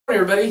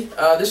Everybody,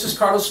 this is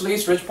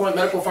Solis, Ridgepoint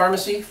Medical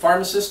Pharmacy,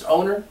 pharmacist,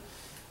 owner,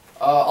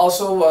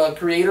 also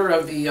creator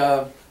of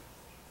the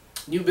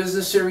new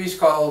business series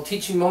called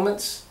Teaching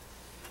Moments.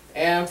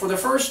 And for the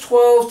first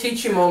 12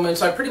 teaching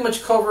moments, I pretty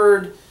much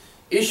covered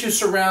issues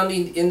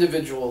surrounding the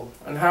individual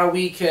and how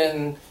we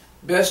can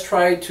best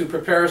try to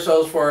prepare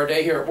ourselves for our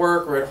day here at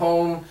work or at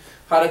home,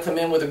 how to come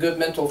in with a good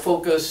mental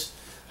focus,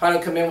 how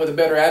to come in with a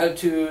better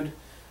attitude,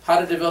 how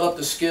to develop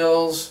the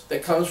skills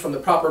that comes from the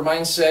proper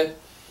mindset.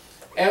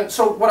 And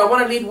so what I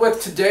want to lead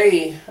with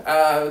today,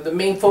 the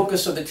main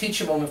focus of the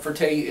teaching moment for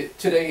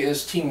today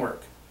is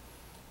teamwork.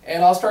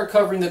 And I'll start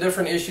covering the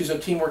different issues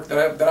of teamwork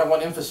that I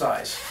want to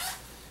emphasize.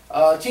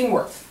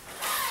 Teamwork.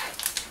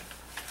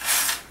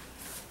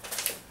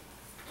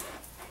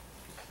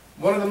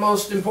 One of the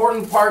most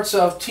important parts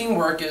of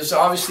teamwork is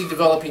obviously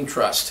developing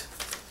trust.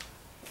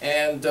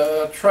 And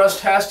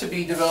trust has to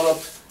be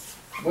developed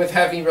with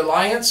having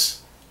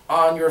reliance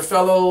on your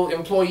fellow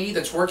employee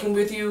that's working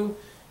with you,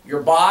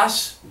 your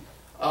boss,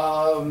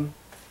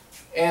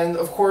 and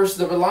of course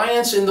the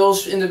reliance in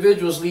those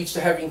individuals leads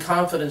to having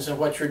confidence in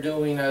what you're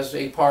doing as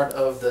a part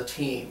of the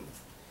team.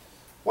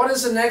 What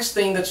is the next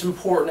thing that's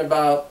important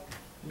about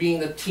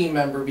being a team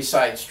member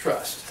besides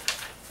trust?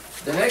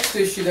 The next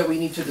issue that we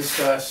need to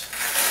discuss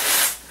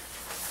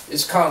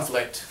is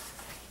conflict.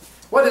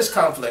 What is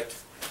conflict?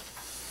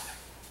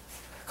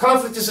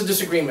 Conflict is a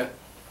disagreement,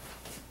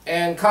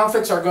 and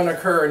conflicts are going to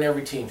occur in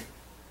every team.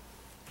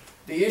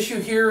 The issue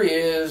here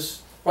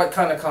is, what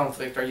kind of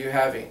conflict are you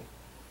having?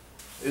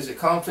 Is it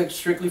conflict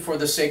strictly for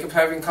the sake of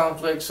having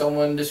conflict,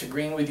 someone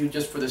disagreeing with you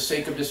just for the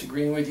sake of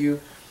disagreeing with you?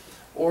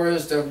 Or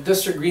is the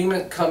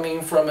disagreement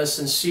coming from a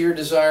sincere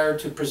desire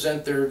to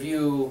present their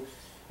view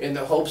in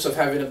the hopes of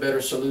having a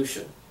better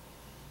solution?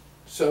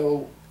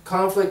 So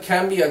conflict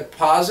can be a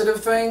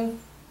positive thing,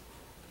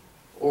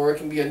 or it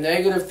can be a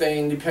negative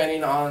thing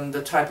depending on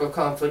the type of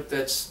conflict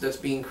that's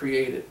being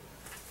created.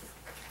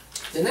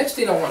 The next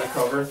thing I want to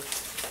cover,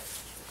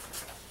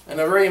 and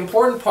a very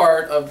important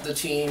part of the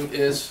team,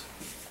 is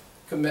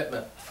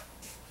commitment.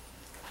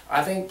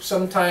 I think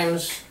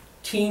sometimes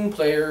team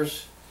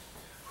players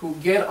who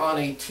get on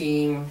a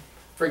team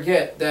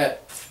forget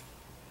that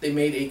they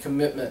made a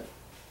commitment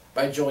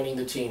by joining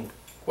the team.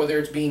 Whether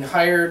it's being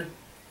hired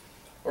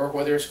or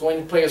whether it's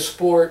going to play a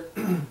sport,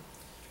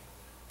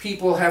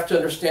 people have to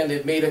understand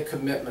they've made a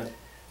commitment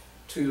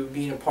to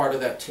being a part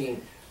of that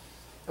team.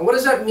 And what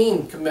does that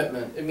mean,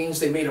 commitment? It means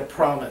they made a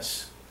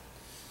promise.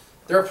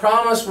 Their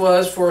promise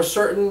was for a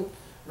certain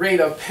rate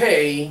of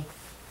pay,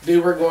 they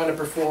were going to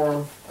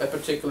perform a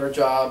particular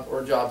job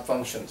or job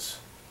functions.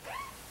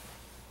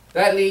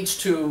 That leads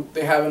to,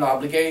 they have an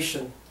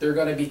obligation. They're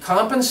going to be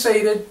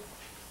compensated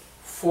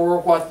for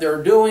what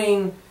they're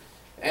doing,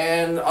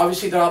 and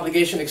obviously the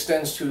obligation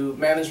extends to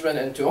management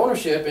and to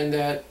ownership in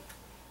that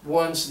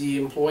once the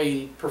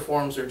employee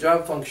performs their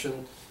job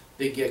function,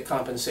 they get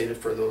compensated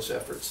for those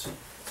efforts.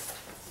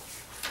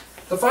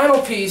 The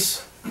final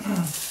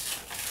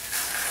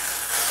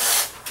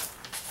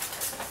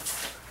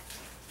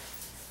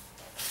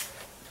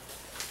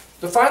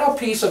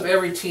piece of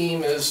every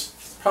team is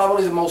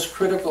probably the most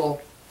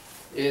critical,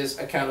 is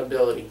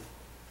accountability.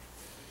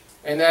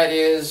 And that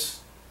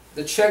is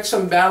the checks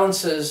and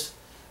balances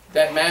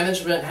that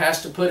management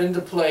has to put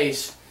into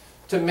place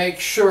to make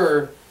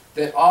sure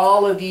that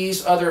all of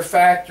these other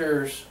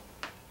factors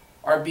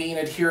are being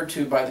adhered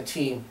to by the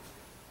team.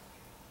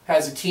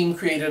 Has the team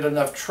created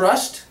enough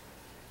trust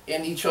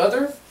in each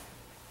other?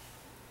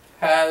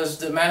 Has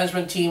the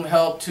management team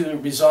helped to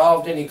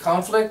resolve any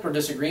conflict or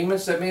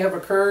disagreements that may have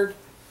occurred?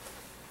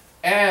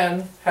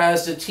 And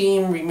has the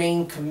team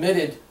remained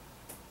committed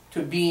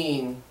to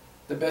being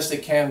the best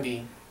it can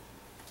be?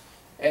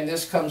 And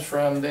this comes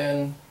from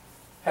then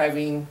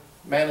having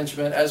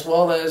management as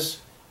well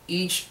as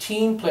each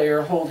team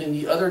player holding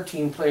the other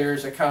team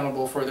players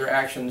accountable for their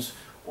actions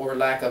or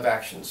lack of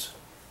actions.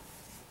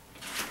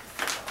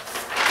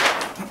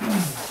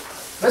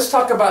 Let's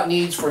talk about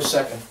needs for a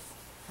second.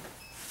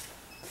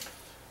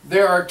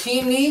 There are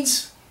team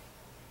needs,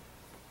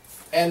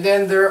 and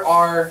then there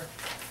are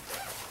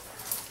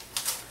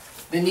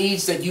the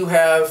needs that you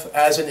have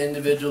as an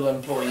individual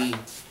employee.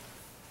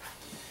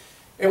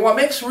 And what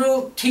makes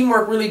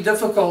teamwork really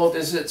difficult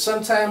is that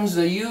sometimes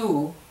the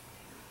you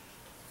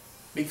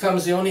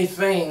becomes the only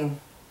thing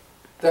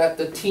that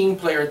the team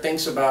player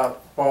thinks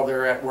about while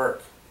they're at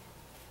work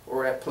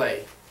or at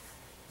play.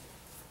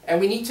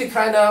 And we need to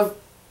kind of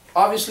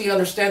obviously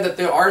understand that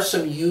there are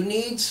some you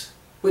needs,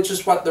 which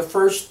is what the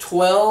first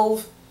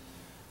 12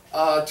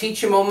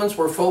 teaching moments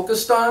were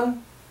focused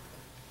on.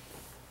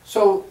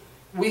 So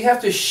we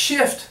have to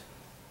shift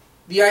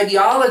the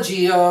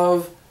ideology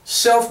of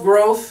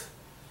self-growth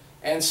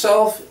and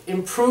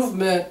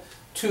self-improvement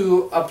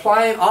to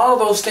applying all of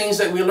those things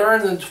that we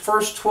learned in the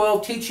first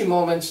 12 teaching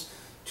moments,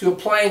 to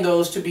applying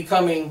those to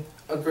becoming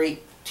a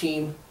great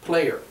team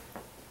player.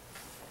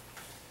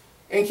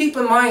 And keep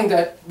in mind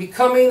that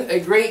becoming a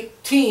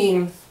great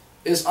team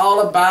is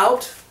all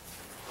about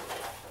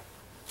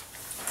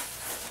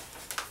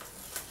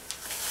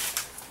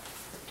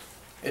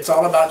It's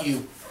all about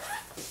you.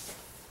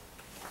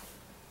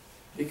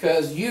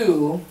 Because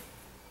you,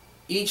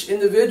 each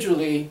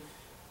individually,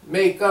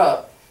 make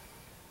up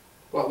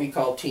what we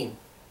call team.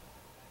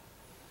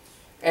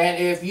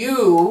 And if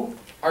you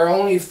are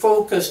only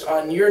focused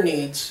on your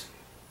needs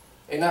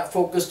and not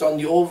focused on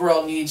the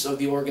overall needs of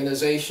the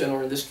organization,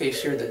 or in this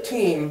case here, the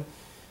team,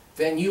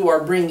 then you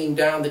are bringing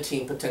down the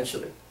team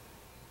potentially.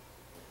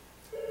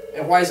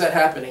 And why is that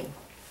happening?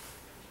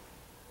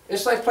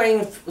 It's like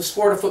playing the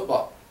sport of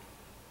football.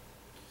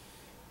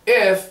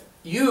 If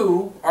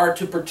you are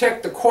to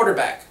protect the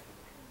quarterback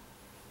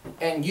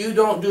and you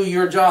don't do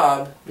your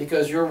job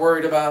because you're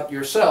worried about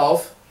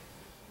yourself,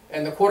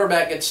 and the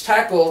quarterback gets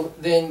tackled,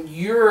 then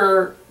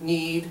your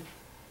need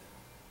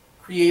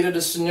created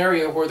a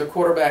scenario where the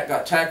quarterback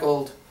got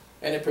tackled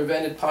and it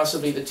prevented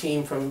possibly the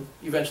team from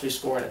eventually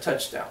scoring a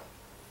touchdown.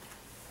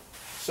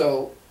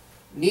 So,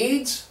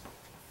 needs,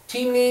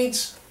 team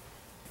needs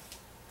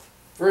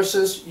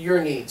versus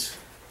your needs.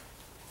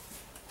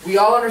 We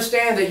all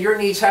understand that your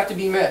needs have to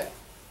be met.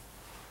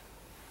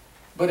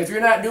 But if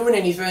you're not doing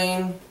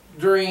anything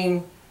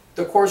during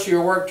the course of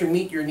your work to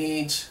meet your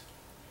needs,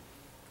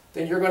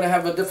 then you're going to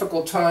have a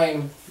difficult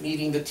time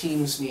meeting the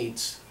team's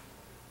needs.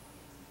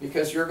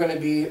 Because you're going to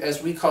be,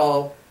 as we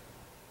call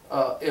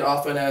it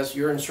often, as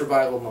you're in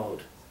survival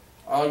mode.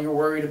 All you're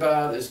worried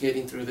about is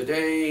getting through the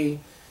day,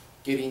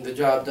 getting the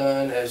job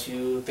done as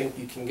you think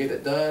you can get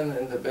it done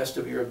and the best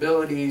of your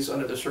abilities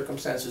under the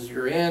circumstances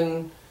you're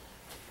in,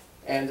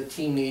 and the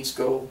team needs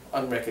go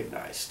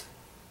unrecognized.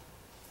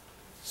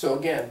 So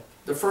again,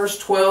 the first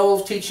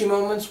 12 teaching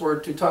moments were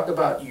to talk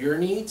about your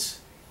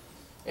needs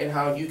and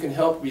how you can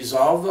help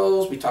resolve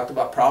those. We talked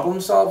about problem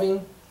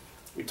solving.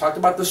 We talked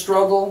about the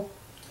struggle.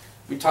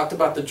 We talked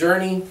about the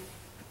journey.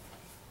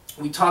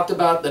 We talked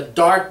about the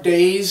dark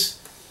days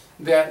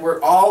that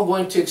we're all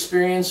going to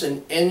experience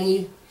in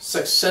any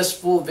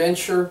successful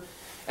venture.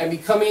 And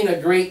becoming a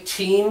great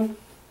team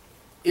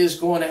is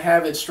going to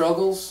have its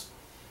struggles.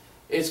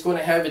 It's going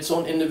to have its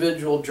own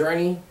individual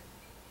journey.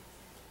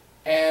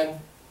 And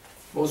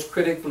most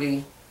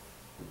critically,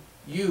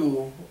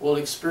 you will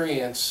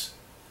experience,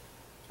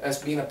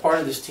 as being a part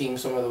of this team,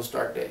 some of those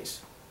dark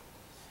days.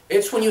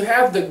 It's when you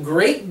have the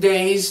great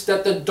days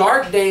that the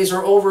dark days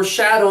are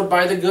overshadowed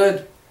by the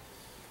good.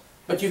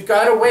 But you've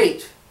got to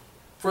wait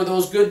for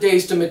those good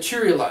days to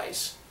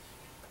materialize.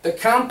 The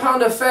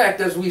compound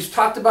effect, as we've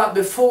talked about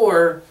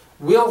before,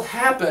 will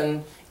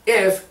happen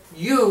if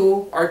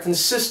you are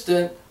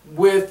consistent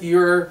with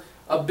your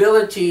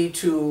ability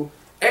to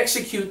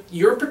execute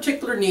your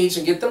particular needs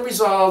and get them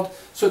resolved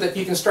so that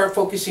you can start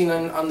focusing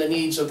on the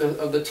needs of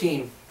the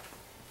team.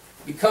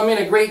 Becoming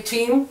a great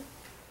team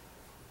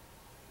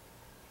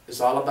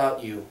is all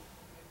about you.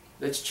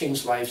 Let's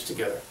change lives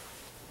together.